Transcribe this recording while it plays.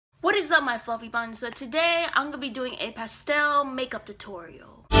is up, my fluffy buns? So today I'm gonna be doing a pastel makeup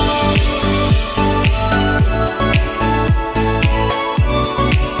tutorial.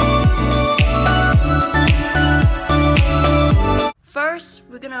 First,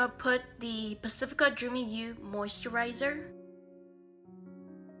 we're gonna put the Pacifica Dreamy You moisturizer.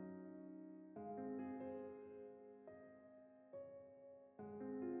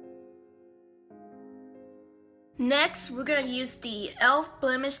 Next, we're gonna use the e.l.f.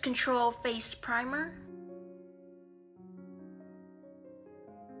 Blemish Control Face Primer.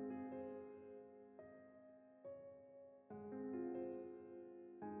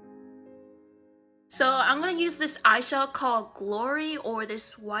 So I'm gonna use this eyeshadow called Glory, or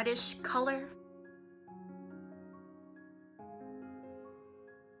this whitish color.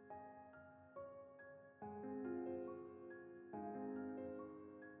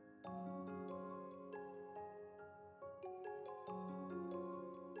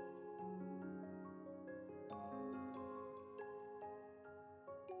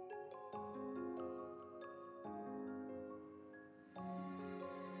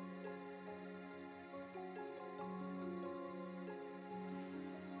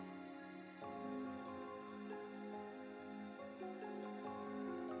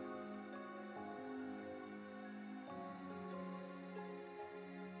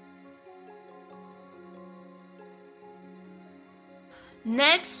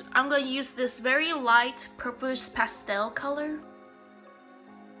 Next, I'm going to use this very light purplish pastel color.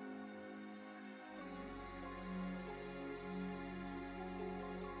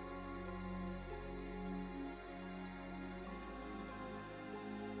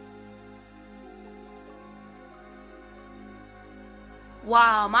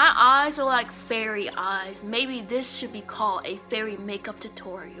 Wow, my eyes are like fairy eyes. Maybe this should be called a fairy makeup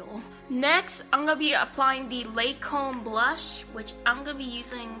tutorial. Next, I'm going to be applying the Lancome blush, which I'm going to be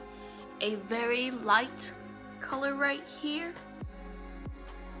using a very light color right here.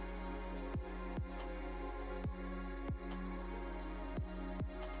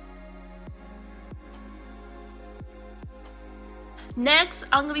 Next,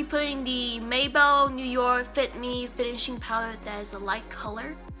 I'm going to be putting the Maybelline New York Fit Me finishing powder that is a light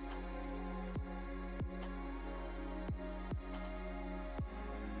color.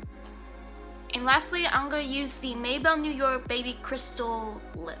 And lastly, I'm going to use the Maybelline New York Baby Crystal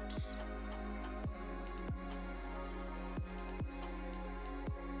Lips.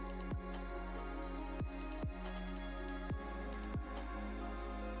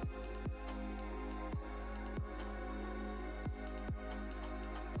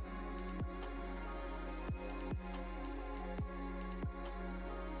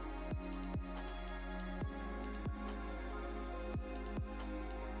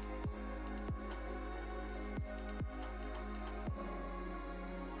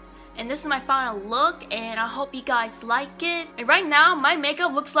 And this is my final look, and I hope you guys like it. And right now, my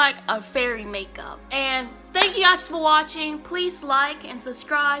makeup looks like a fairy makeup. And thank you guys for watching. Please like and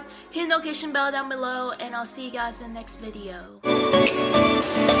subscribe. Hit the notification bell down below, and I'll see you guys in the next video.